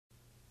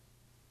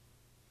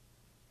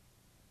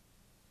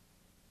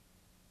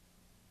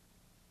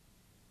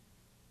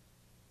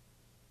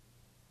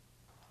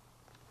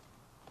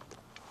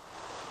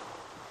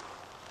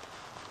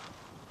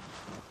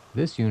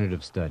This unit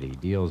of study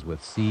deals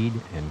with seed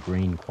and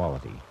grain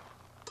quality.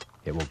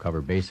 It will cover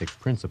basic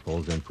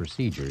principles and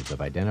procedures of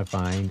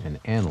identifying and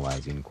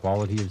analyzing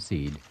quality of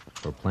seed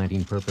for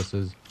planting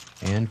purposes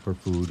and for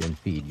food and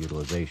feed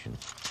utilization.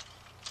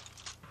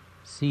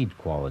 Seed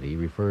quality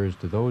refers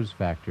to those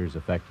factors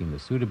affecting the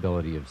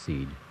suitability of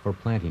seed for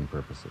planting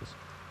purposes.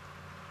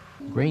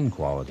 Grain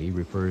quality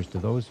refers to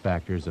those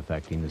factors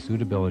affecting the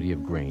suitability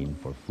of grain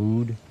for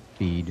food,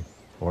 feed,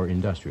 or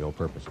industrial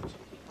purposes.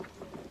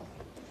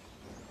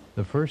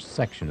 The first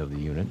section of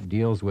the unit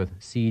deals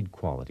with seed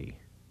quality.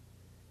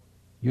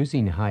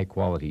 Using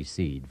high-quality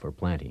seed for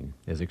planting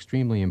is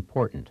extremely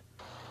important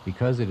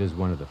because it is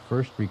one of the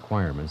first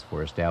requirements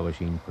for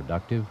establishing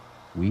productive,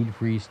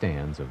 weed-free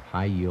stands of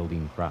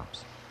high-yielding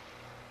crops.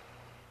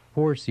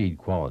 Poor seed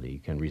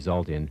quality can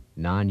result in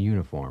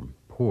non-uniform,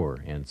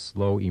 poor, and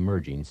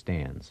slow-emerging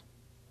stands.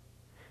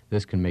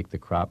 This can make the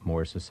crop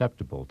more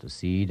susceptible to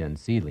seed and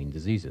seedling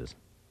diseases.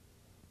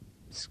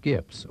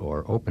 Skips,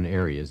 or open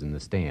areas in the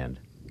stand,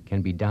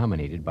 can be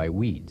dominated by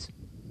weeds,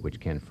 which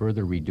can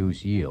further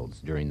reduce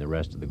yields during the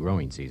rest of the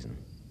growing season.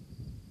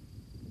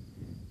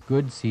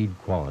 Good seed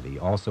quality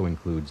also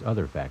includes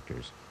other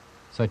factors,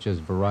 such as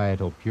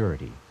varietal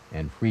purity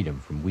and freedom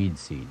from weed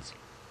seeds,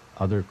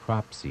 other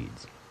crop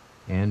seeds,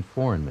 and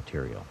foreign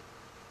material.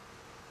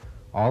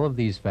 All of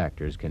these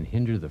factors can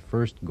hinder the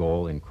first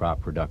goal in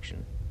crop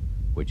production,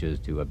 which is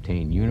to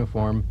obtain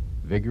uniform,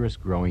 vigorous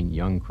growing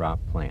young crop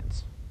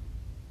plants.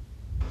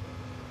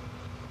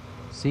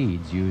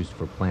 Seeds used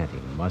for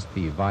planting must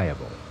be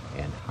viable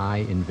and high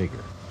in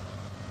vigor.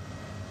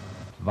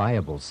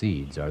 Viable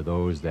seeds are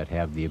those that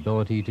have the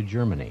ability to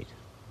germinate.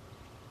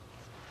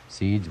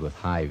 Seeds with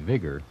high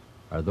vigor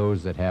are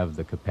those that have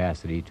the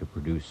capacity to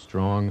produce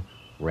strong,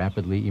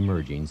 rapidly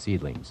emerging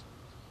seedlings.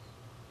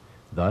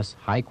 Thus,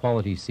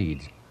 high-quality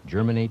seeds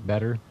germinate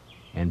better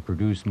and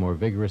produce more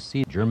vigorous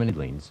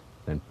seedlings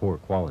than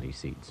poor-quality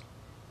seeds.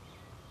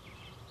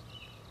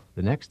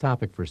 The next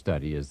topic for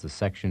study is the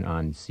section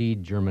on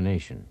seed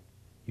germination.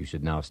 You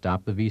should now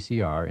stop the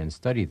VCR and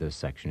study this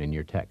section in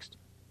your text.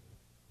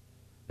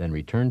 Then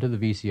return to the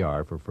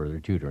VCR for further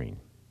tutoring.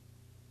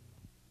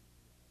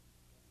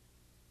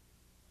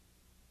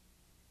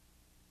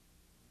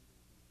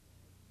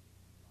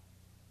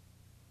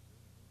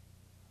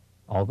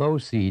 Although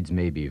seeds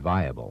may be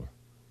viable,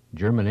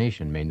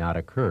 germination may not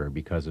occur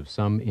because of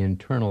some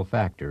internal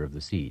factor of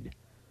the seed,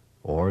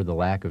 or the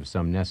lack of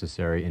some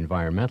necessary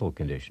environmental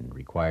condition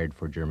required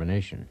for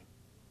germination.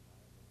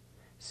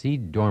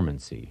 Seed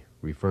dormancy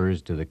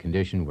refers to the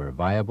condition where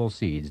viable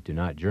seeds do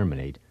not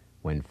germinate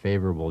when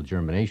favorable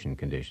germination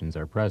conditions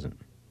are present.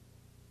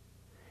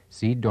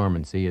 Seed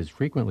dormancy is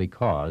frequently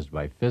caused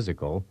by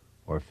physical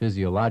or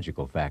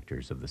physiological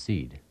factors of the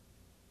seed.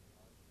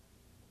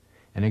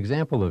 An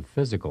example of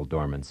physical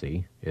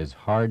dormancy is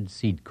hard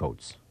seed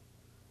coats.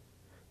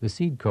 The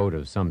seed coat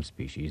of some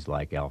species,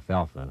 like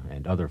alfalfa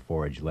and other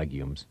forage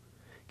legumes,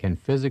 can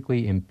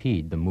physically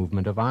impede the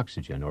movement of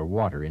oxygen or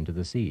water into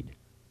the seed,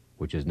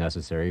 which is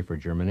necessary for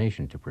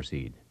germination to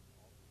proceed.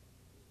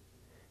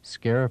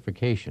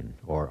 Scarification,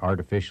 or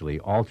artificially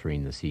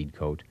altering the seed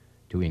coat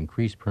to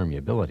increase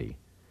permeability,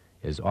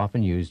 is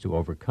often used to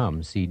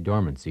overcome seed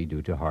dormancy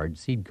due to hard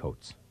seed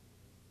coats.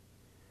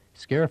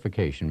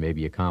 Scarification may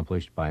be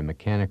accomplished by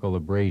mechanical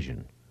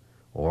abrasion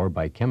or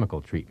by chemical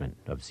treatment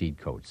of seed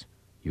coats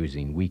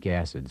using weak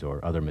acids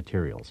or other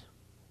materials.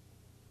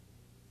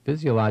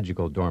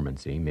 Physiological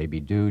dormancy may be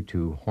due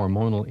to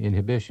hormonal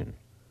inhibition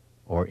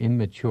or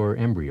immature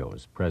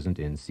embryos present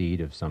in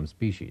seed of some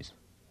species.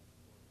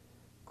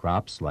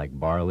 Crops like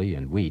barley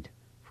and wheat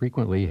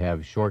frequently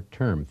have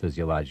short-term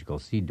physiological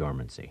seed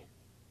dormancy.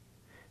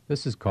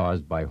 This is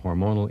caused by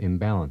hormonal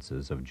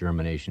imbalances of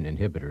germination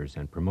inhibitors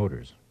and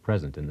promoters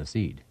present in the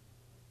seed.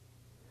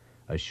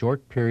 A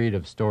short period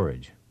of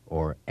storage,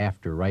 or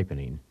after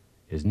ripening,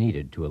 is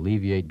needed to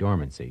alleviate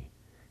dormancy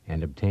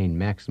and obtain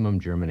maximum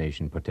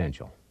germination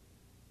potential.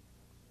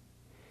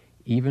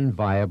 Even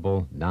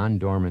viable,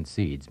 non-dormant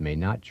seeds may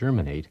not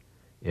germinate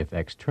if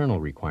external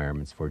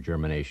requirements for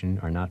germination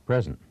are not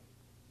present.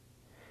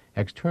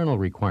 External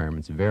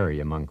requirements vary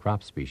among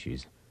crop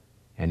species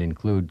and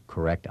include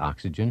correct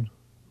oxygen,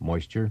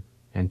 moisture,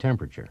 and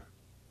temperature.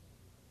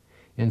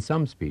 In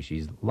some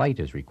species, light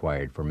is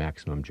required for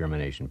maximum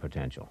germination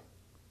potential.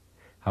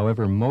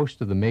 However,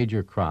 most of the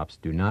major crops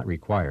do not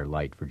require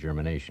light for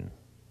germination.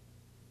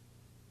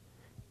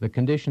 The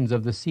conditions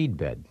of the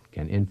seedbed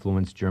can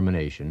influence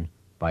germination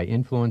by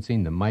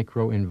influencing the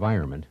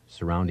microenvironment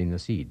surrounding the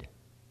seed.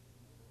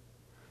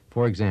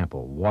 For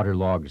example,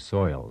 waterlogged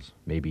soils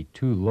may be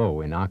too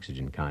low in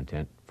oxygen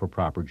content for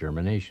proper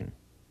germination.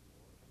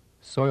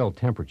 Soil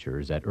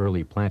temperatures at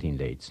early planting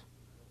dates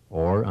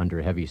or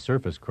under heavy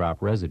surface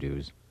crop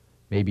residues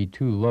may be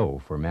too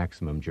low for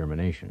maximum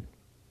germination.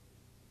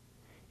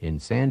 In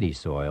sandy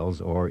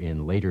soils or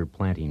in later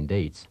planting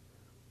dates,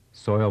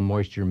 soil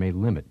moisture may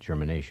limit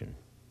germination.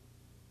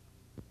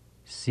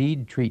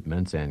 Seed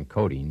treatments and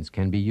coatings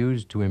can be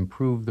used to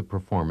improve the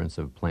performance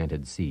of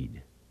planted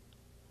seed.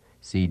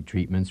 Seed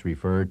treatments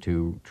refer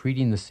to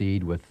treating the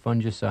seed with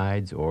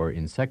fungicides or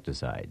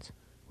insecticides,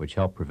 which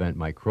help prevent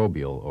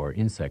microbial or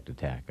insect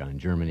attack on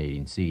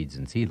germinating seeds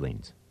and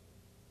seedlings.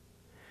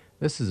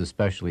 This is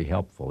especially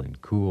helpful in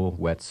cool,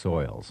 wet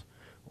soils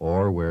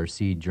or where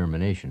seed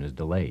germination is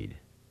delayed.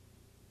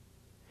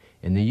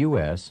 In the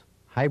U.S.,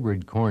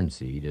 hybrid corn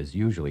seed is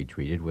usually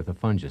treated with a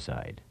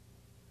fungicide.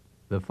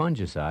 The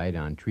fungicide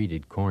on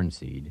treated corn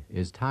seed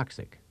is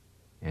toxic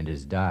and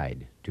is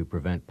dyed to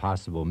prevent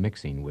possible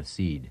mixing with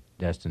seed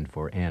destined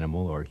for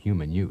animal or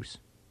human use.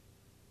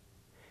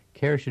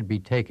 Care should be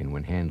taken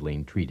when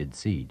handling treated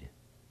seed.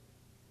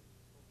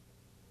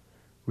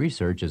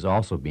 Research is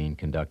also being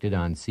conducted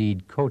on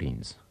seed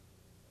coatings.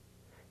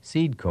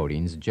 Seed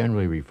coatings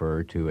generally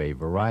refer to a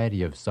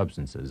variety of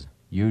substances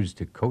used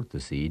to coat the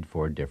seed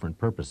for different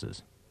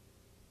purposes.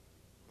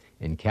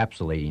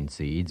 Encapsulating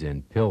seeds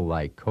in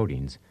pill-like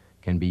coatings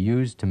can be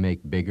used to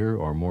make bigger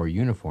or more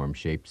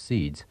uniform-shaped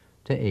seeds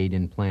to aid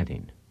in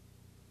planting.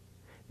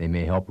 They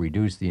may help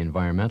reduce the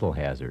environmental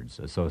hazards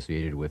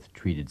associated with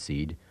treated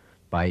seed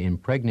by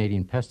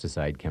impregnating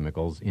pesticide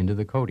chemicals into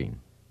the coating.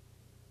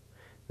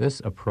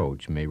 This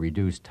approach may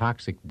reduce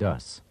toxic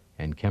dusts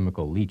and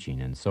chemical leaching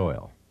in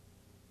soil.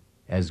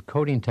 As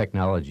coating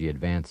technology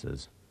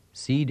advances,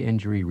 seed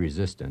injury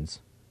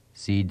resistance,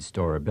 seed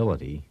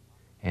storability,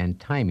 and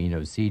timing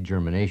of seed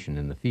germination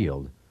in the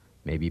field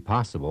may be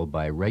possible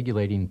by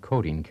regulating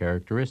coating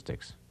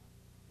characteristics.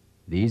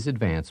 These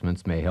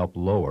advancements may help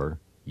lower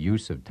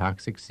use of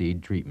toxic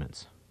seed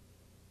treatments.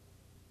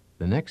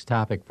 The next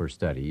topic for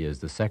study is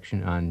the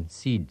section on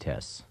seed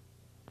tests.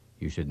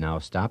 You should now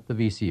stop the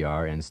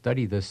VCR and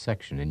study this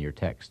section in your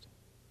text.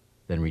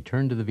 Then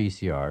return to the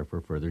VCR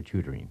for further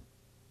tutoring.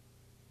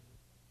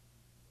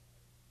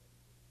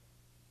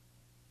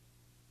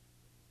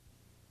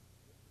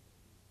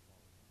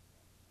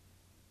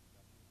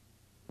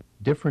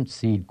 Different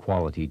seed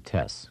quality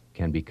tests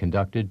can be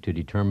conducted to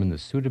determine the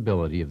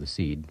suitability of the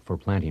seed for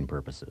planting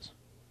purposes.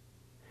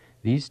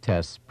 These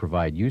tests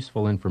provide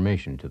useful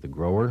information to the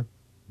grower,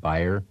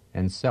 buyer,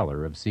 and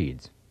seller of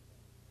seeds.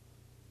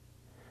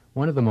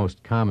 One of the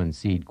most common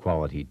seed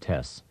quality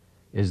tests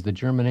is the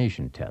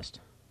germination test.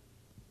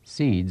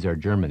 Seeds are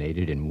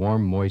germinated in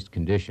warm, moist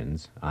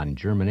conditions on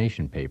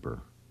germination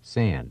paper,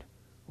 sand,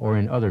 or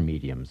in other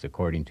mediums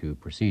according to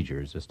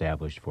procedures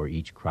established for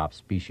each crop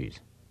species.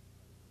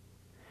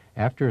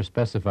 After a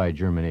specified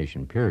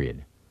germination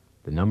period,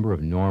 the number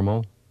of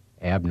normal,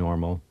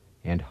 abnormal,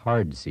 and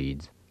hard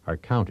seeds are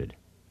counted,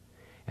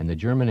 and the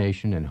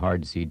germination and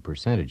hard seed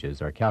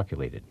percentages are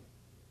calculated.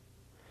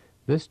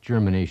 This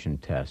germination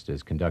test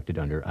is conducted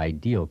under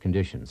ideal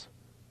conditions.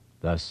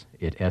 Thus,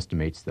 it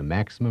estimates the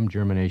maximum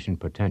germination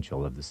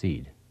potential of the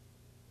seed.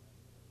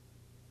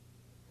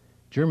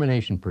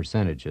 Germination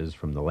percentages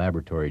from the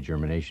laboratory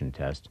germination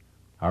test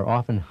are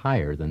often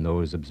higher than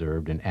those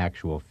observed in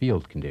actual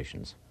field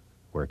conditions,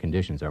 where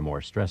conditions are more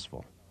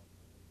stressful.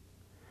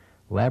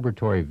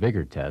 Laboratory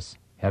vigor tests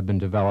have been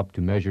developed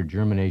to measure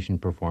germination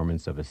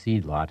performance of a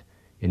seed lot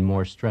in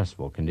more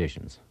stressful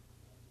conditions.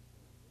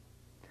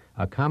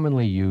 A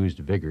commonly used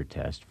vigor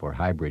test for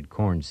hybrid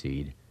corn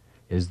seed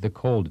is the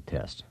cold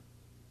test.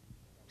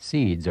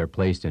 Seeds are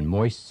placed in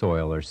moist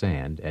soil or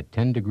sand at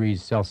 10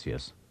 degrees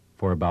Celsius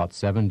for about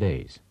 7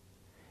 days,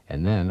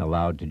 and then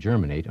allowed to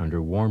germinate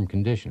under warm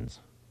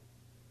conditions.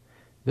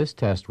 This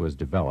test was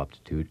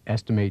developed to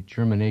estimate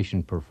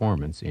germination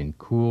performance in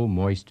cool,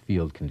 moist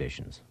field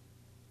conditions.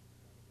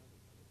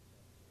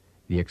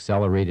 The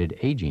accelerated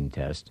aging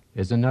test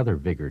is another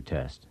vigor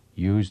test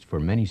used for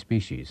many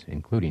species,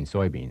 including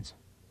soybeans.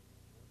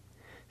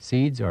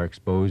 Seeds are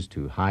exposed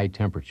to high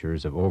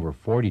temperatures of over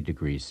 40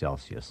 degrees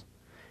Celsius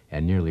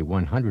and nearly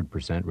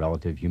 100%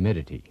 relative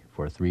humidity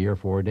for 3 or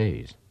 4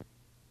 days,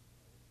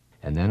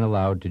 and then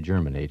allowed to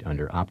germinate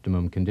under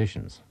optimum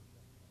conditions.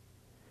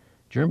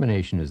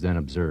 Germination is then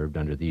observed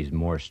under these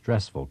more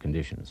stressful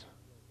conditions.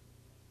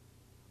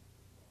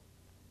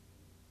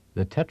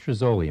 The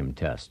tetrazolium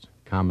test,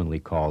 commonly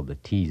called the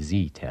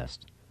TZ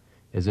test,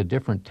 is a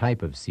different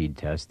type of seed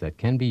test that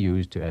can be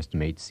used to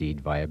estimate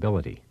seed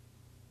viability.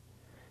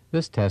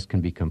 This test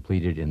can be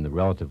completed in the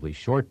relatively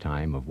short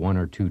time of 1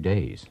 or 2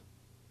 days.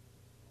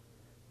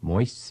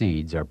 Moist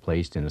seeds are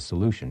placed in a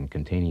solution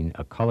containing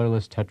a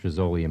colorless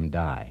tetrazolium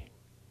dye.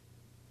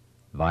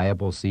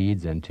 Viable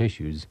seeds and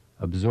tissues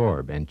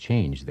absorb and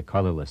change the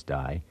colorless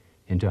dye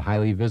into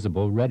highly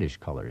visible reddish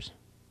colors.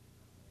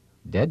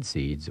 Dead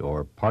seeds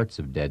or parts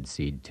of dead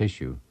seed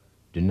tissue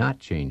do not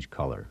change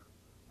color,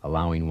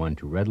 allowing one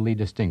to readily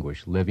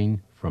distinguish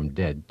living from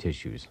dead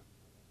tissues.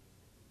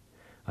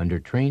 Under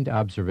trained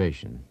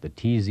observation, the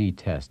TZ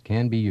test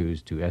can be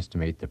used to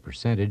estimate the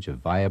percentage of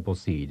viable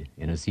seed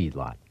in a seed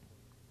lot.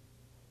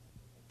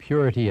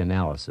 Purity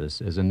analysis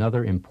is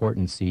another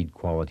important seed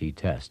quality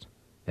test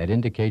that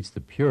indicates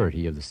the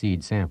purity of the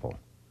seed sample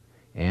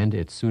and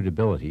its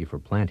suitability for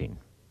planting.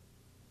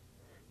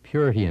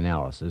 Purity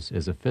analysis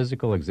is a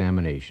physical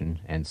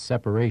examination and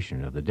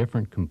separation of the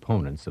different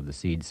components of the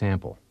seed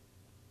sample.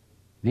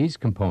 These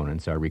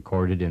components are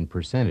recorded in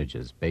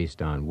percentages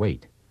based on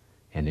weight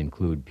and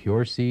include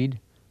pure seed,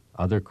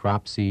 other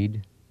crop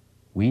seed,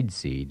 weed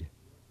seed,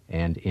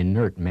 and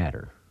inert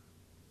matter.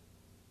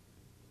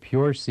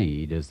 Pure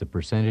seed is the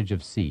percentage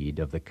of seed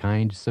of the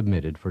kind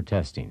submitted for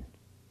testing.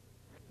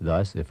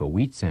 Thus, if a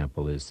wheat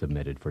sample is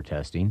submitted for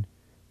testing,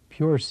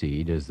 pure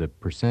seed is the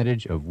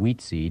percentage of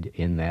wheat seed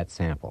in that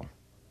sample.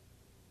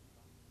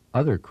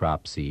 Other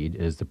crop seed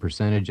is the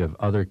percentage of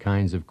other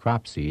kinds of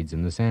crop seeds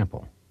in the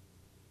sample.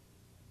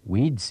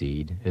 Weed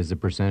seed is the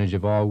percentage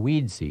of all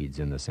weed seeds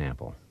in the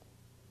sample.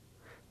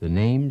 The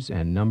names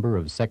and number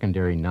of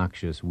secondary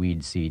noxious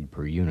weed seed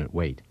per unit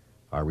weight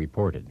are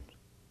reported.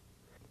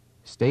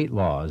 State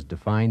laws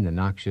define the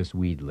noxious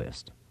weed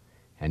list,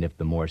 and if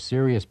the more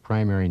serious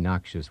primary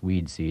noxious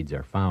weed seeds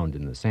are found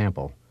in the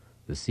sample,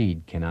 the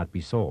seed cannot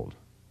be sold.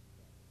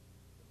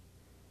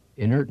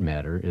 Inert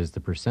matter is the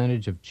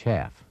percentage of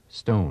chaff,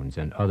 stones,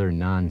 and other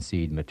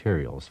non-seed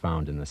materials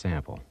found in the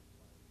sample.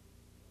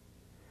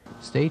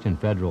 State and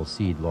federal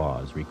seed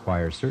laws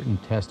require certain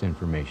test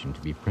information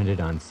to be printed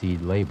on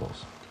seed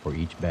labels for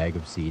each bag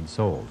of seed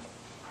sold.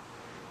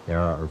 There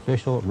are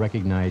official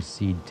recognized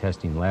seed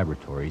testing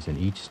laboratories in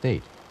each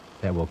state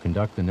that will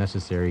conduct the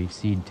necessary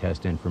seed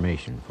test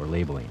information for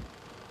labeling.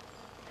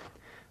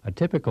 A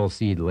typical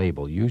seed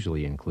label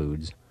usually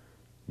includes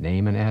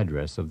name and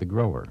address of the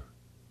grower,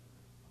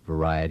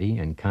 variety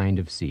and kind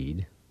of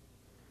seed,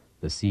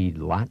 the seed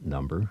lot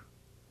number,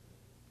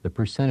 the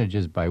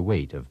percentages by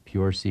weight of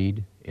pure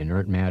seed,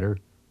 inert matter,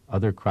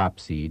 other crop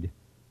seed,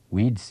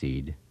 weed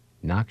seed,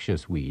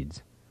 noxious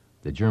weeds,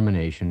 the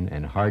germination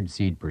and hard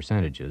seed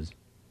percentages,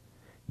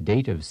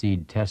 date of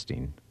seed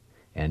testing,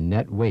 and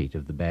net weight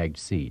of the bagged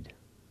seed.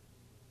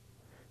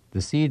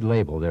 The seed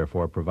label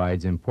therefore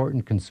provides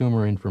important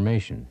consumer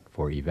information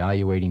for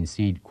evaluating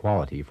seed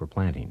quality for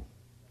planting.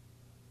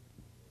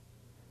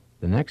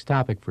 The next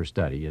topic for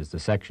study is the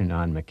section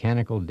on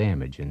mechanical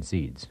damage in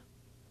seeds.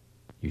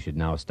 You should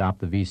now stop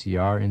the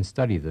VCR and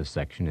study this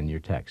section in your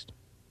text.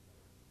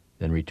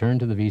 Then return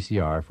to the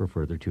VCR for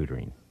further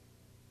tutoring.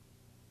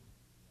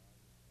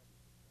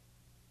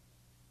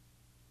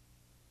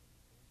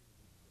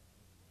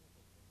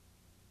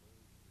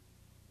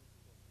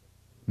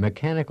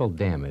 Mechanical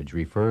damage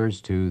refers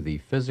to the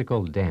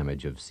physical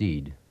damage of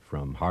seed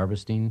from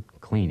harvesting,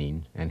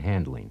 cleaning, and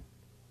handling.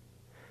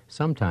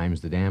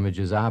 Sometimes the damage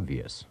is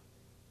obvious.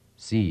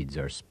 Seeds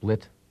are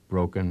split,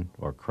 broken,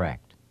 or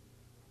cracked.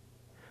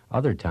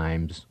 Other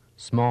times,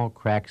 small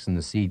cracks in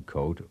the seed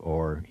coat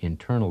or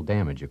internal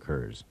damage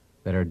occurs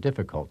that are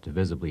difficult to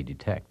visibly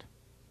detect.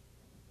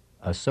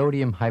 A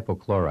sodium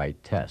hypochlorite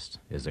test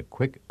is a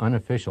quick,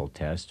 unofficial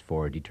test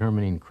for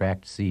determining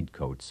cracked seed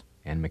coats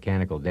and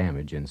mechanical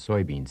damage in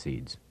soybean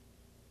seeds.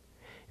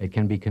 It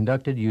can be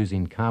conducted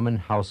using common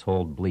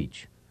household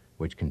bleach,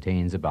 which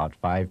contains about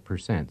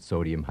 5%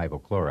 sodium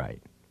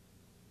hypochlorite.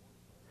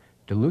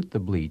 Dilute the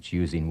bleach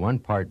using 1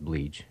 part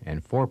bleach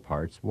and 4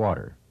 parts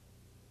water.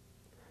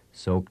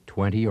 Soak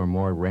 20 or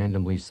more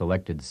randomly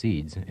selected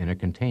seeds in a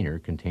container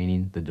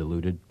containing the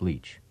diluted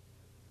bleach,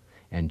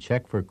 and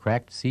check for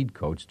cracked seed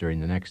coats during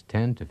the next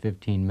 10 to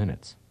 15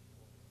 minutes.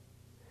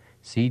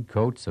 Seed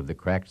coats of the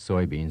cracked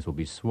soybeans will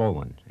be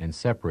swollen and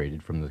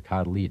separated from the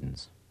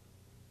cotyledons.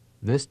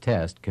 This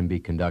test can be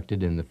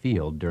conducted in the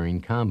field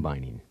during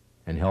combining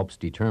and helps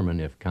determine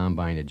if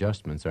combine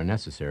adjustments are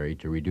necessary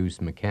to reduce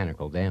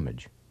mechanical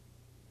damage.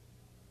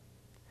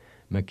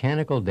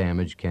 Mechanical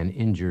damage can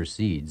injure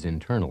seeds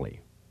internally,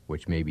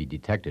 which may be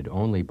detected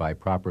only by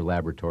proper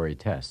laboratory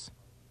tests.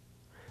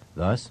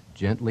 Thus,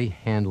 gently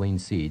handling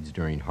seeds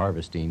during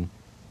harvesting,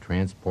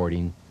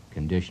 transporting,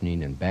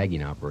 conditioning, and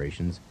bagging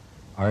operations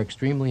are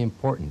extremely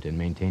important in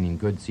maintaining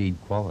good seed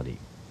quality.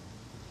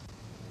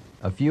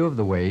 A few of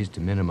the ways to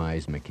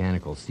minimize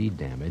mechanical seed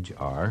damage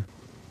are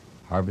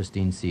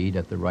harvesting seed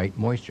at the right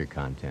moisture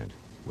content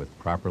with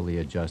properly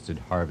adjusted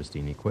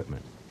harvesting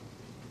equipment,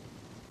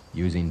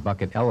 using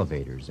bucket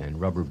elevators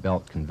and rubber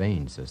belt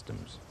conveying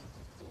systems,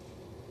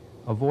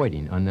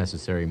 avoiding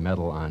unnecessary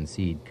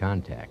metal-on-seed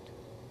contact,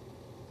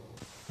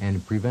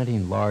 and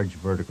preventing large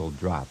vertical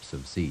drops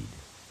of seed.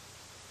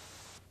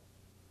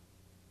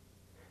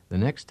 The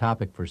next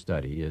topic for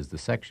study is the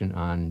section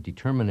on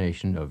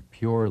determination of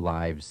pure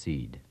live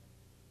seed.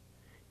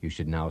 You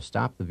should now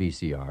stop the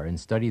VCR and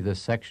study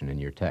this section in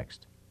your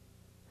text.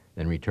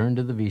 Then return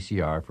to the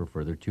VCR for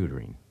further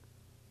tutoring.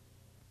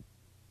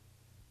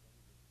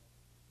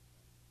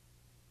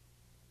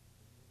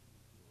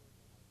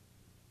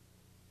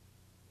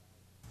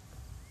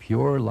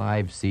 Pure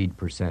live seed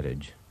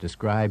percentage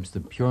describes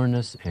the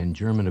pureness and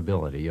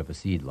germinability of a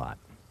seed lot.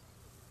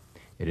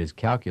 It is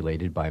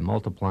calculated by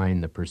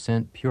multiplying the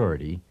percent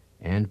purity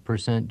and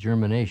percent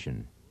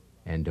germination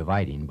and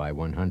dividing by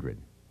 100.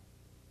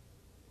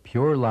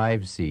 Pure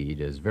live seed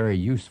is very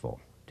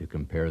useful to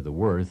compare the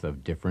worth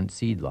of different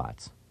seed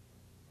lots.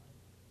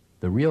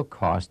 The real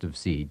cost of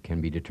seed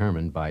can be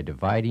determined by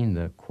dividing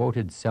the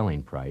quoted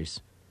selling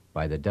price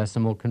by the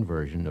decimal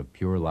conversion of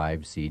pure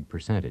live seed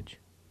percentage.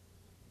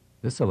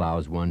 This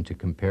allows one to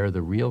compare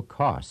the real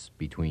costs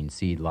between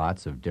seed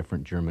lots of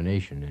different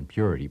germination and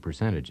purity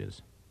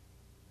percentages.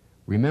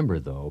 Remember,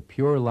 though,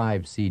 pure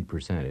live seed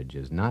percentage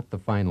is not the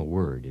final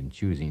word in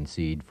choosing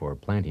seed for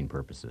planting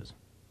purposes.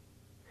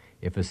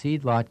 If a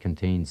seed lot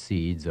contains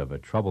seeds of a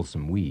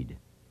troublesome weed,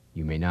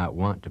 you may not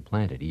want to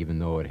plant it even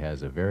though it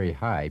has a very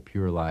high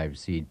pure live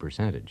seed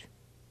percentage.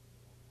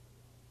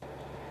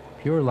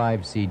 Pure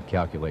live seed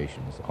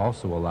calculations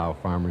also allow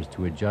farmers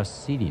to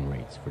adjust seeding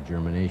rates for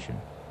germination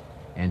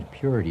and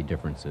purity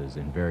differences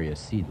in various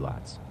seed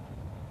lots.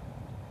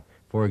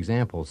 For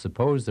example,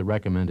 suppose the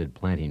recommended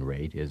planting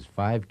rate is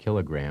 5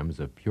 kilograms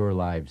of pure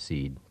live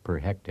seed per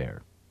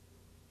hectare.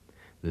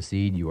 The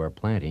seed you are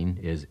planting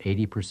is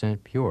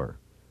 80% pure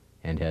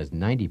and has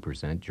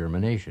 90%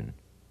 germination,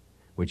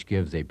 which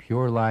gives a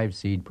pure live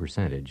seed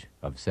percentage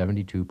of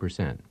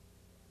 72%.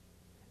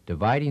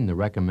 Dividing the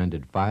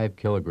recommended 5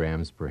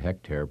 kilograms per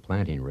hectare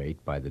planting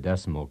rate by the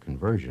decimal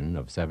conversion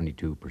of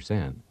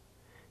 72%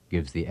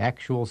 gives the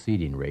actual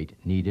seeding rate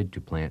needed to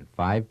plant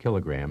 5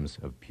 kilograms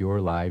of pure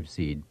live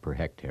seed per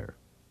hectare.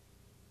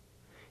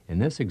 In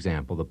this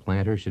example, the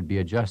planter should be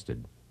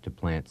adjusted to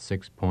plant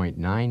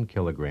 6.9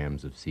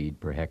 kilograms of seed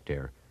per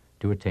hectare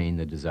to attain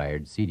the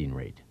desired seeding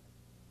rate.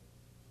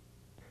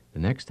 The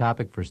next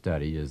topic for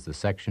study is the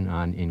section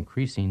on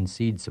increasing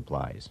seed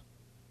supplies.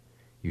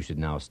 You should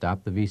now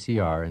stop the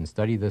VCR and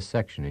study this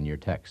section in your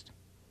text,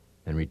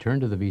 then return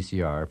to the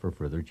VCR for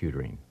further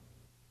tutoring.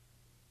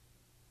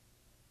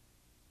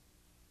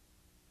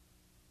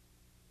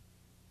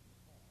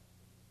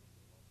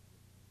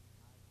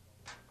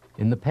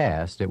 In the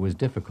past, it was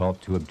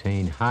difficult to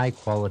obtain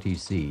high-quality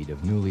seed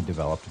of newly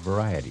developed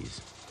varieties.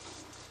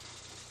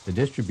 The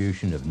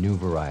distribution of new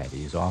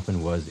varieties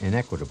often was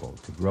inequitable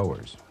to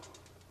growers.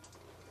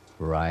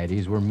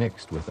 Varieties were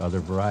mixed with other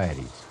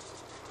varieties,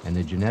 and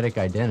the genetic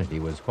identity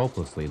was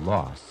hopelessly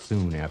lost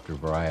soon after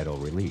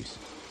varietal release.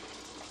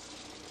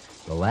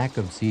 The lack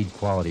of seed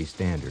quality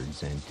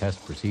standards and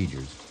test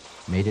procedures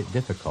made it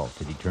difficult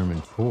to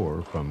determine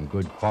poor from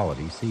good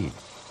quality seed.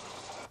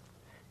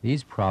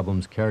 These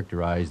problems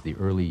characterized the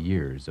early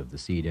years of the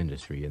seed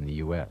industry in the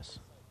U.S.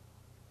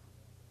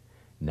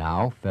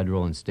 Now,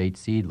 federal and state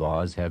seed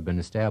laws have been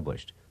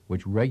established,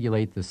 which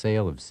regulate the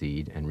sale of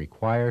seed and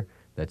require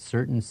that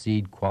certain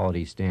seed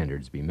quality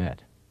standards be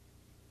met.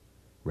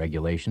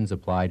 Regulations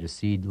apply to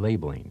seed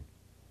labeling,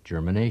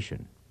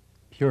 germination,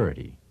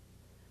 purity,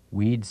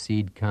 weed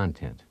seed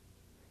content,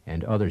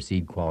 and other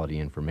seed quality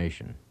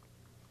information.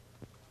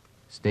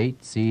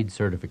 State seed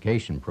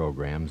certification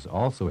programs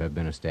also have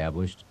been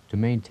established to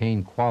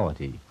maintain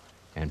quality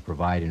and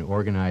provide an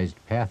organized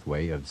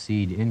pathway of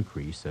seed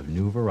increase of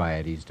new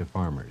varieties to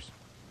farmers.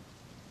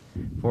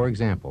 For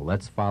example,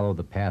 let's follow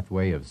the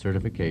pathway of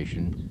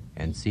certification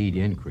and seed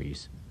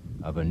increase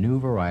of a new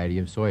variety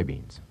of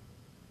soybeans.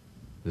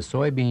 The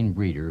soybean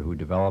breeder who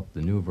developed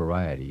the new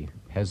variety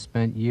has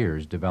spent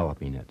years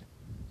developing it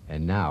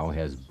and now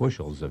has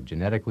bushels of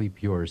genetically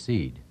pure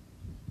seed.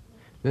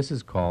 This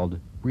is called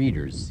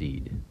breeder's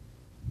seed.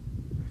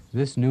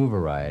 This new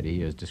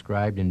variety is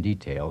described in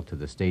detail to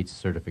the state's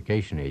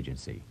certification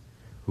agency,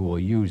 who will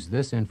use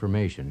this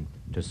information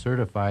to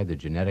certify the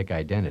genetic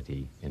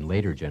identity in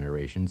later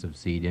generations of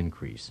seed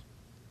increase.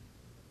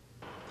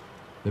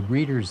 The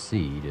breeder's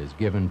seed is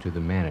given to the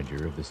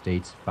manager of the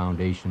state's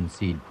foundation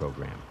seed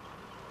program.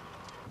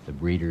 The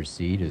breeder's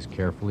seed is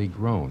carefully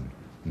grown,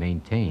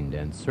 maintained,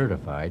 and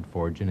certified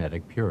for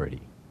genetic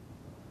purity.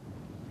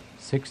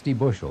 60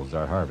 bushels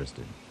are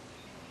harvested.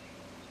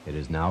 It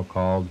is now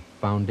called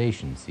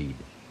foundation seed.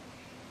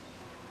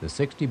 The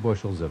 60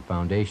 bushels of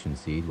foundation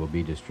seed will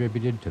be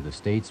distributed to the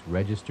state's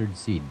registered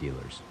seed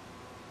dealers.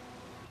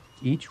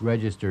 Each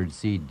registered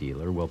seed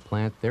dealer will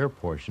plant their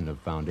portion of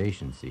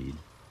foundation seed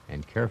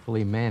and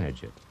carefully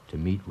manage it to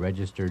meet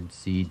registered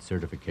seed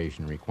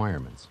certification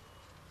requirements.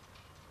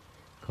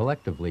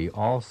 Collectively,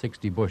 all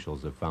 60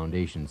 bushels of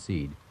foundation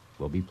seed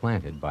will be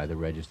planted by the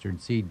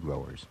registered seed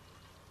growers.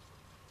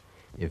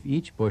 If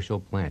each bushel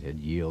planted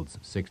yields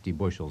 60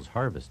 bushels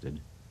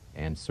harvested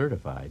and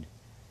certified,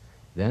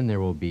 then there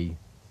will be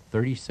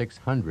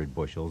 3,600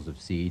 bushels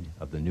of seed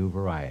of the new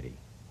variety.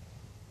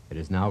 It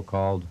is now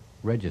called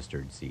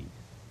registered seed.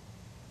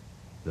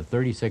 The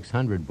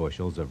 3,600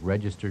 bushels of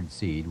registered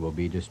seed will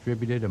be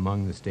distributed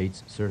among the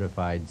state's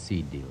certified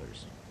seed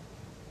dealers.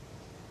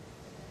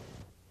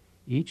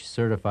 Each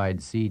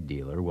certified seed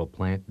dealer will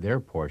plant their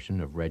portion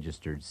of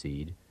registered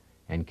seed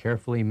and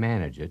carefully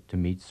manage it to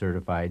meet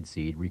certified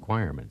seed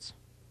requirements.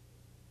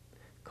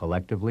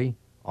 Collectively,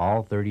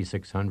 all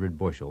 3,600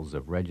 bushels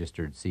of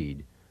registered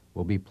seed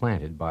will be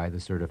planted by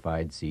the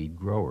certified seed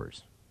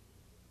growers.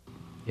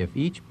 If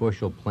each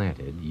bushel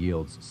planted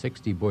yields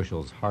 60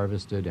 bushels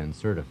harvested and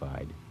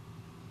certified,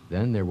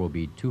 then there will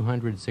be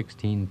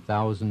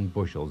 216,000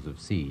 bushels of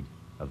seed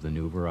of the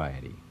new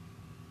variety.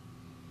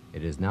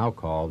 It is now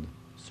called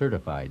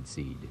certified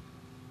seed.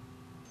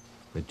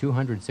 The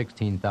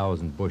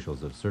 216,000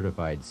 bushels of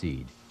certified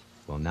seed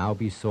will now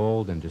be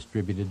sold and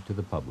distributed to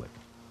the public.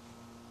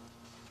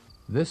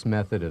 This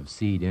method of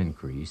seed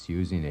increase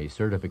using a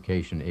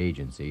certification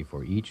agency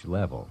for each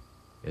level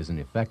is an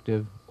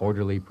effective,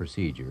 orderly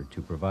procedure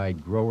to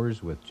provide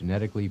growers with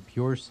genetically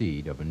pure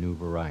seed of a new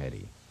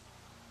variety.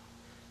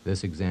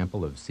 This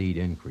example of seed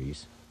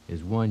increase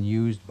is one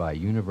used by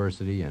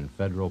university and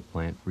federal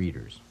plant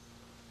breeders.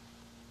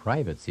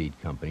 Private seed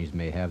companies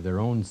may have their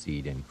own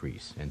seed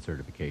increase and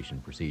certification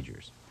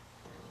procedures,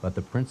 but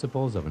the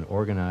principles of an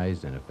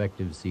organized and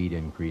effective seed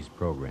increase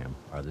program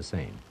are the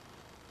same.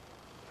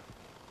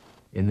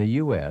 In the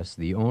U.S.,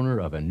 the owner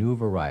of a new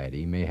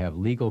variety may have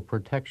legal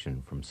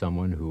protection from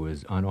someone who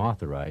is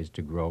unauthorized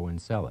to grow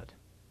and sell it.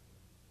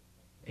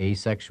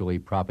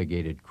 Asexually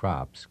propagated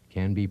crops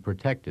can be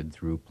protected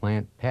through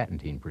plant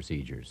patenting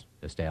procedures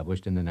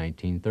established in the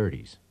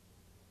 1930s.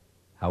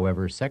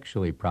 However,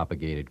 sexually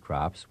propagated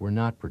crops were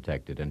not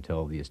protected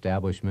until the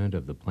establishment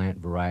of the Plant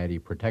Variety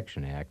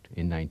Protection Act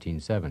in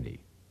 1970.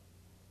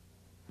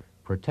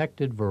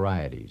 Protected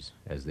varieties,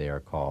 as they are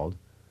called,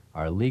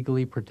 are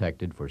legally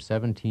protected for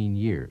 17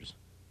 years,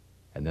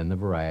 and then the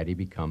variety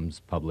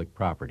becomes public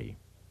property.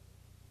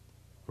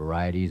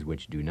 Varieties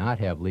which do not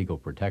have legal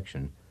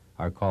protection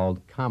are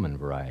called common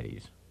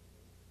varieties.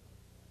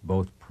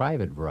 Both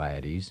private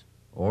varieties,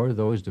 or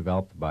those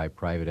developed by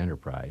private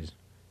enterprise,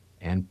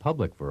 and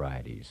public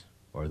varieties,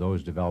 or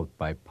those developed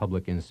by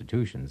public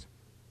institutions,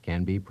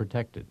 can be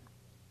protected.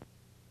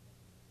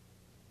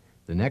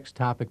 The next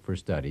topic for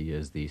study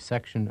is the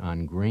section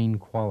on grain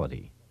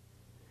quality.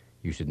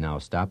 You should now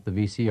stop the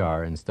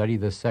VCR and study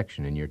this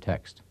section in your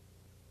text.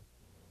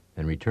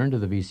 Then return to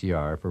the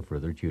VCR for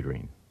further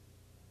tutoring.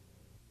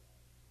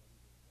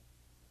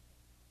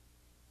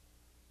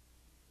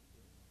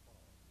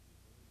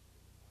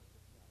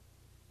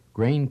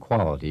 Grain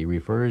quality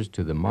refers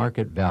to the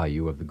market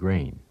value of the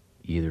grain,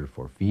 either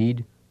for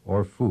feed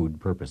or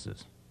food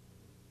purposes.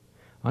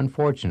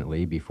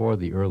 Unfortunately, before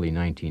the early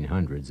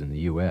 1900s in the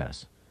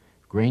U.S.,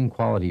 grain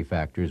quality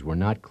factors were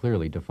not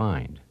clearly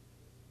defined.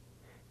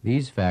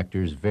 These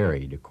factors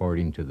varied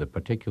according to the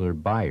particular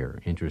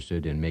buyer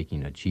interested in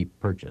making a cheap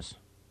purchase.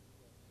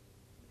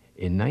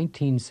 In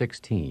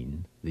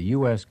 1916, the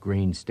U.S.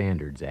 Grain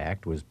Standards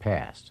Act was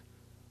passed,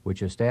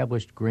 which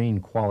established grain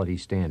quality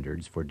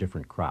standards for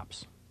different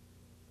crops.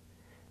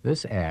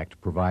 This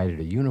act provided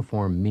a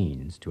uniform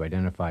means to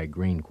identify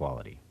grain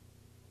quality.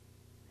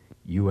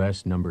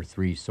 U.S. No.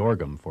 3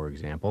 sorghum, for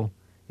example,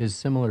 is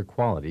similar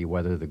quality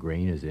whether the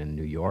grain is in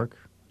New York,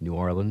 New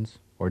Orleans,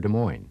 or Des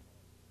Moines.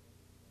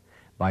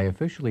 By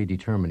officially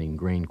determining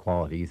grain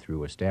quality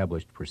through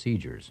established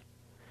procedures,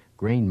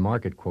 grain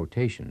market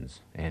quotations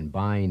and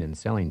buying and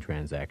selling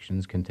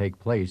transactions can take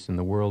place in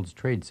the world's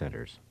trade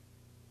centers.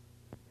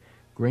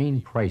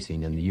 Grain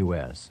pricing in the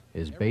U.S.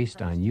 is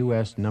based on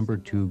U.S. No.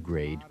 2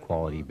 grade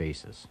quality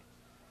basis.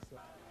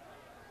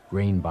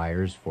 Grain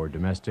buyers for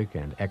domestic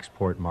and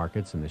export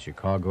markets in the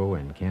Chicago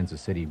and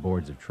Kansas City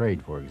Boards of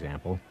Trade, for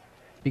example,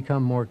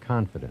 become more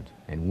confident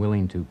and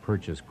willing to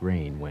purchase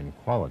grain when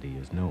quality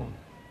is known.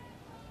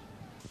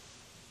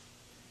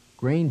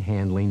 Grain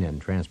handling and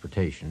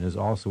transportation is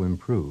also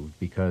improved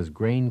because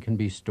grain can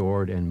be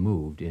stored and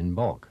moved in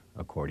bulk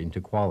according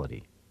to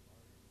quality.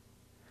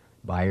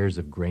 Buyers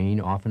of grain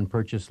often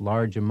purchase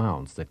large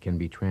amounts that can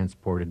be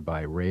transported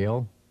by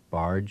rail,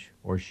 barge,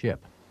 or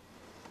ship.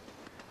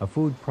 A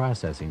food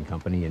processing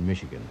company in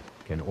Michigan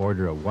can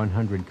order a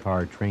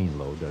 100-car train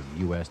load of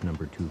U.S. No.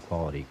 2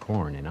 quality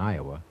corn in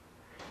Iowa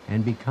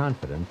and be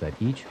confident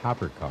that each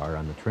hopper car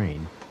on the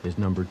train is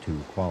No. 2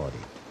 quality.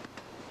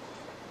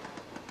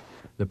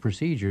 The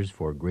procedures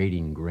for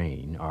grading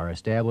grain are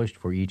established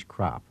for each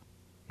crop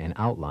and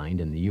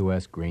outlined in the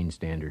U.S. Grain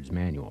Standards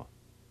Manual.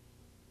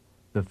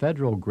 The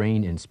Federal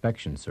Grain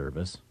Inspection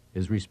Service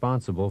is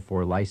responsible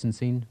for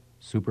licensing,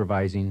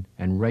 supervising,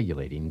 and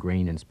regulating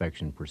grain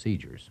inspection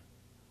procedures.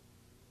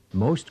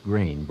 Most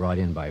grain brought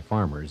in by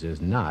farmers is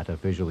not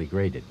officially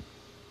graded.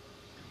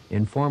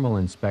 Informal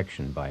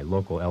inspection by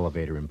local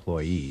elevator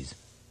employees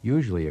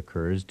usually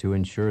occurs to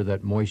ensure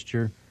that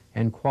moisture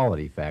and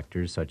quality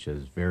factors such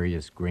as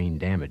various grain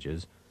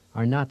damages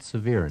are not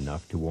severe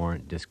enough to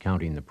warrant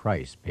discounting the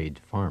price paid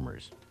to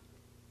farmers.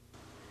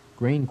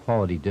 Grain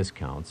quality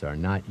discounts are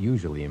not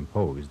usually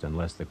imposed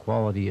unless the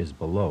quality is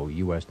below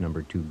U.S. No.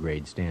 2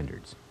 grade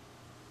standards.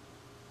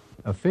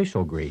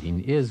 Official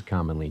grading is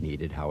commonly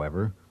needed,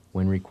 however,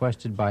 when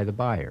requested by the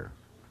buyer,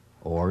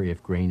 or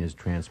if grain is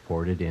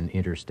transported in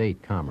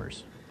interstate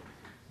commerce.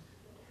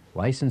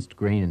 Licensed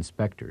grain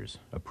inspectors,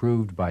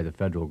 approved by the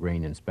Federal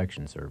Grain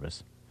Inspection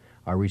Service,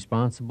 are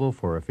responsible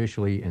for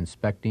officially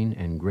inspecting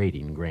and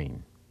grading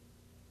grain.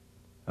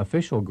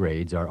 Official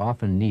grades are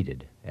often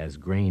needed as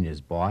grain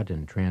is bought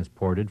and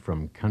transported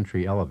from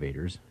country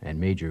elevators and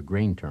major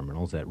grain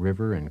terminals at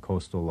river and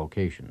coastal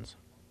locations.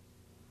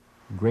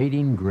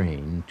 Grading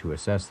grain to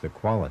assess the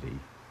quality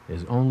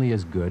is only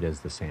as good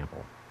as the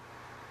sample.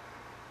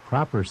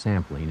 Proper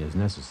sampling is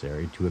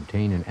necessary to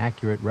obtain an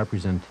accurate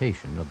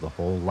representation of the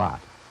whole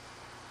lot.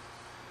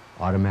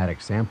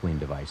 Automatic sampling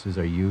devices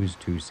are used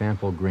to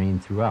sample grain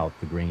throughout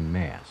the grain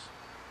mass.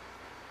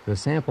 The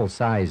sample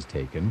size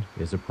taken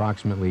is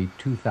approximately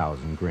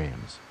 2,000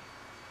 grams.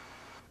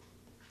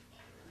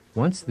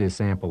 Once the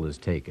sample is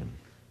taken,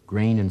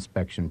 grain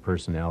inspection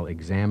personnel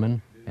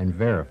examine and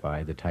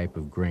verify the type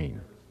of grain.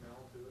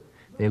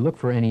 They look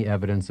for any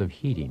evidence of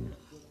heating,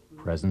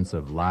 presence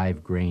of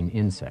live grain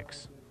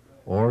insects,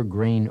 or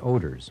grain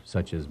odors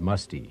such as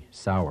musty,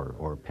 sour,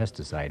 or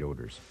pesticide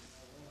odors.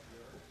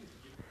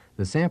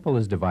 The sample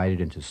is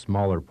divided into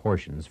smaller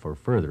portions for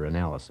further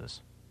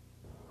analysis.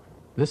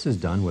 This is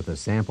done with a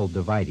sample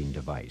dividing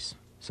device,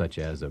 such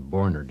as a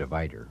Borner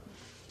divider.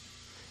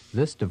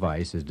 This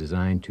device is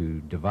designed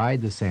to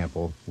divide the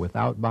sample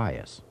without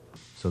bias,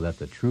 so that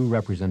the true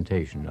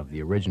representation of the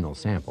original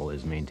sample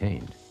is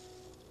maintained.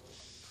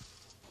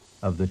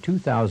 Of the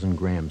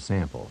 2,000-gram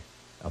sample,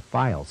 a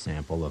file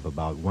sample of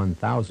about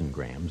 1,000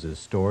 grams is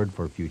stored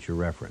for future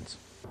reference,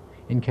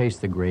 in case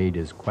the grade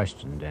is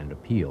questioned and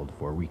appealed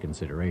for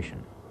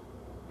reconsideration.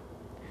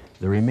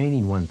 The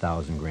remaining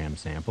 1,000-gram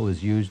sample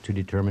is used to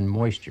determine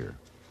moisture,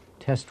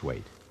 test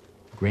weight,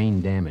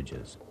 grain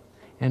damages,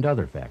 and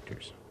other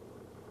factors.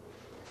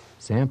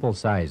 Sample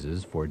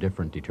sizes for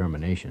different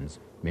determinations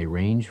may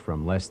range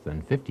from less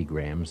than 50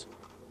 grams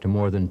to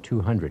more than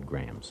 200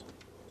 grams.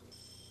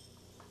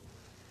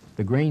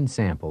 The grain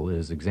sample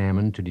is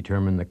examined to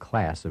determine the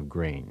class of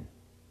grain.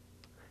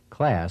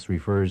 Class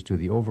refers to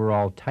the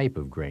overall type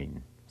of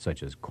grain,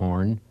 such as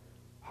corn,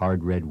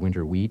 hard red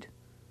winter wheat,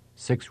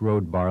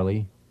 six-road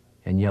barley,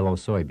 and yellow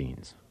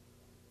soybeans.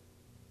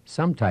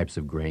 Some types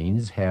of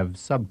grains have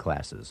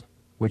subclasses,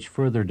 which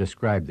further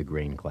describe the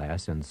grain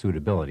class and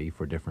suitability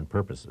for different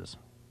purposes.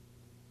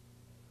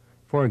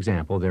 For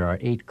example, there are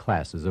 8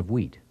 classes of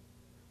wheat.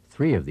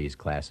 3 of these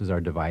classes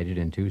are divided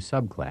into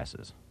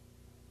subclasses.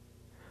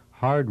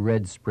 Hard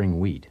red spring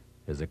wheat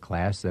is a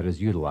class that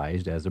is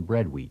utilized as a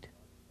bread wheat.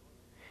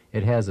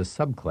 It has a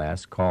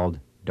subclass called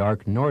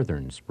dark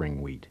northern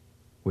spring wheat,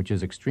 which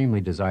is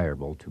extremely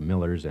desirable to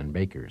millers and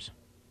bakers.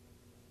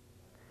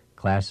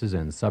 Classes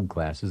and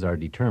subclasses are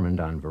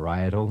determined on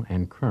varietal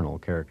and kernel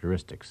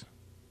characteristics.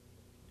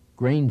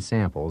 Grain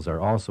samples are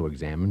also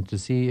examined to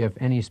see if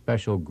any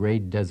special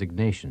grade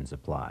designations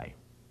apply.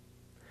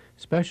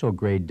 Special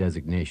grade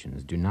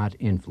designations do not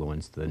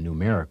influence the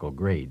numerical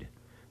grade,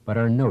 but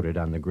are noted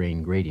on the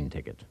grain grading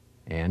ticket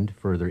and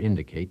further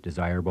indicate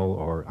desirable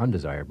or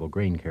undesirable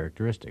grain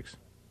characteristics.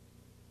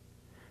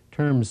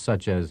 Terms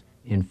such as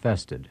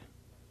infested,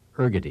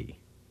 ergety,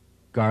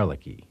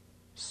 garlicky,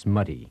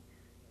 smutty,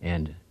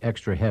 and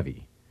extra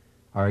heavy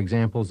are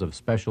examples of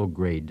special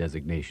grade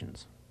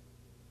designations.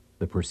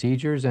 The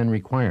procedures and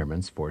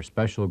requirements for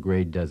special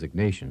grade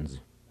designations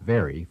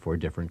vary for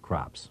different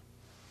crops.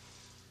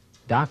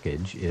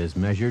 Dockage is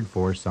measured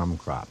for some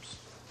crops.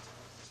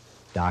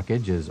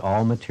 Dockage is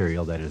all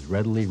material that is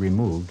readily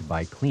removed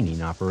by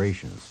cleaning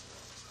operations.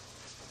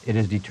 It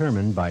is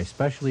determined by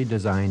specially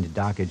designed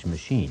dockage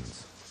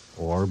machines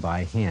or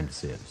by hand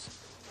sieves.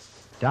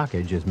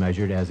 Dockage is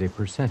measured as a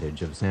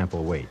percentage of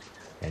sample weight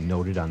and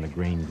noted on the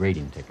grain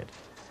grading ticket.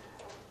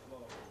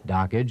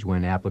 Dockage,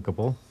 when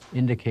applicable,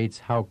 indicates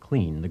how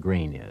clean the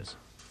grain is.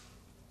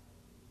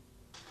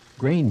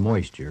 Grain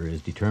moisture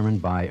is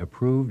determined by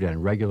approved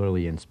and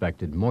regularly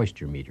inspected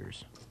moisture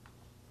meters.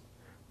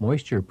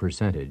 Moisture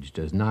percentage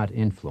does not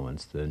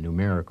influence the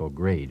numerical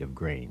grade of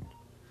grain,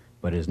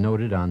 but is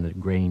noted on the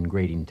grain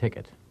grading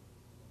ticket.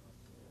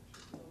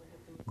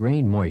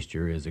 Grain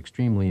moisture is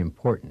extremely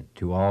important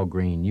to all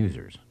grain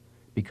users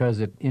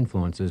because it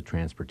influences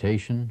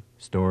transportation,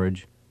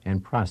 storage,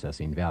 and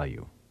processing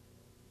value.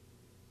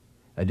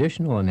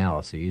 Additional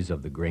analyses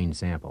of the grain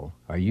sample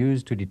are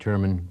used to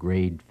determine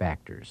grade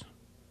factors.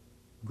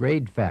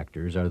 Grade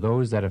factors are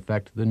those that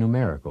affect the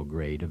numerical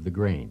grade of the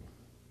grain.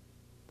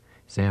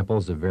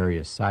 Samples of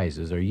various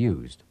sizes are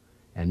used,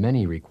 and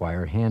many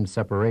require hand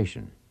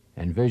separation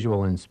and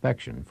visual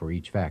inspection for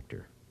each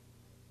factor.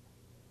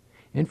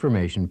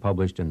 Information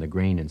published in the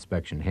grain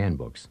inspection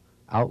handbooks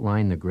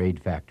outline the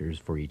grade factors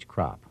for each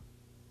crop.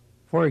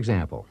 For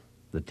example,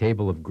 the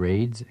table of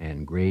grades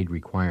and grade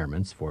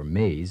requirements for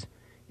maize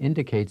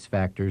indicates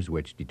factors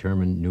which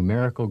determine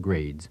numerical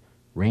grades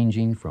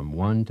ranging from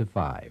 1 to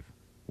 5,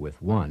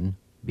 with 1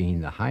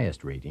 being the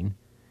highest rating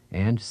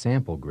and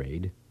sample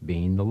grade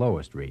being the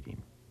lowest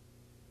rating.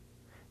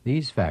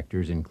 These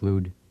factors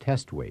include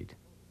test weight,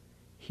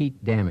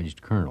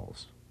 heat-damaged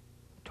kernels,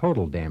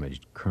 total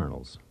damaged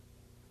kernels,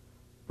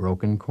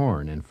 broken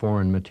corn and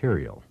foreign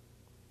material,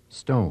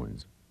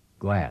 stones,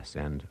 glass,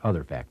 and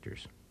other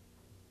factors.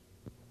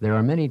 There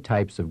are many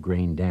types of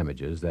grain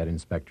damages that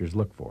inspectors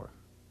look for.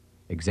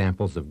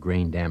 Examples of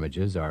grain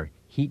damages are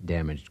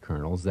heat-damaged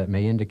kernels that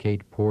may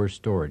indicate poor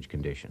storage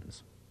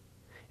conditions,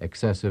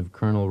 excessive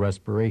kernel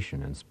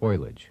respiration and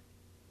spoilage,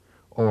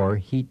 or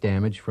heat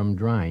damage from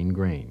drying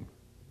grain.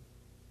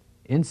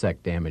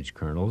 Insect-damaged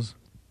kernels,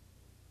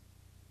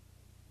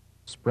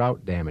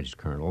 sprout-damaged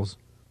kernels,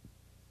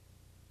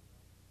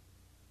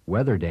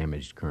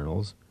 weather-damaged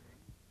kernels,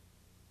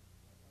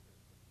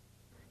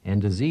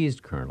 and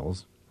diseased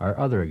kernels are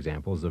other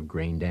examples of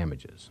grain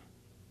damages.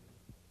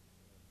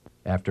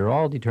 After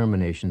all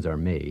determinations are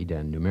made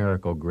and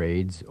numerical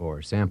grades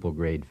or sample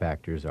grade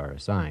factors are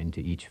assigned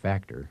to each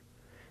factor,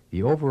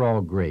 the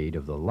overall grade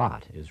of the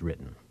lot is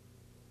written.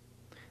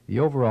 The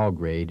overall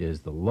grade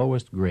is the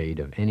lowest grade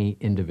of any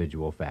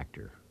individual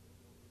factor.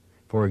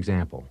 For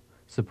example,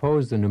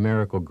 suppose the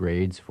numerical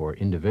grades for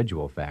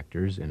individual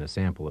factors in a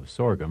sample of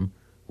sorghum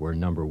were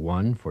number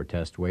 1 for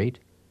test weight,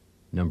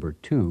 number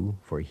 2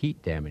 for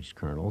heat-damaged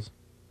kernels,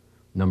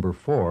 number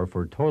 4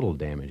 for total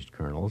damaged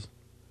kernels,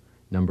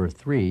 number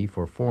 3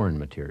 for foreign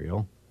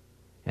material,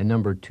 and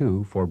number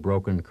 2 for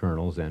broken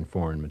kernels and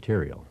foreign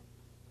material.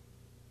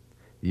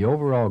 The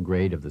overall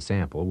grade of the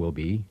sample will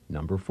be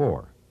number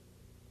 4.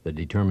 The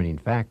determining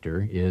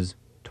factor is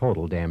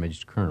total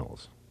damaged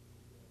kernels.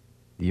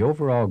 The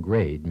overall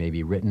grade may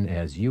be written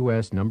as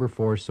US number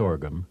 4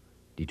 sorghum,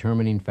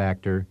 determining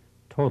factor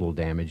total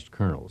damaged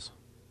kernels.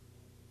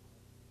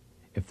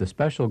 If the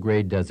special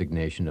grade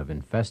designation of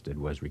infested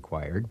was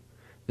required,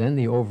 then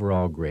the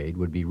overall grade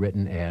would be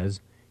written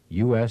as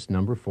US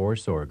number 4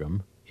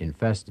 sorghum,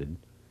 infested,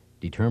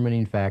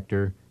 determining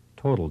factor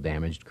total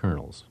damaged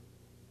kernels.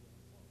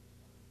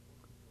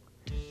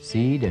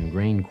 Seed and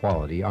grain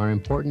quality are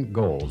important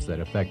goals that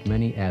affect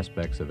many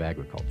aspects of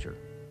agriculture,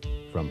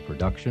 from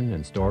production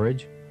and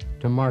storage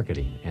to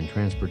marketing and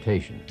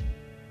transportation,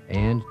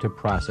 and to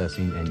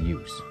processing and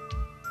use.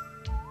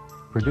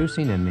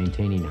 Producing and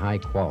maintaining high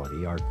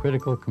quality are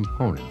critical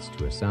components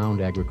to a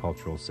sound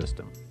agricultural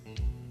system.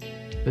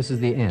 This is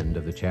the end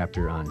of the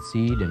chapter on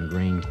seed and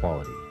grain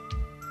quality.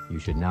 You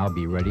should now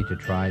be ready to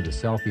try the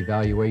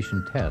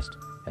self-evaluation test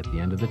at the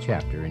end of the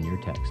chapter in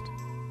your text.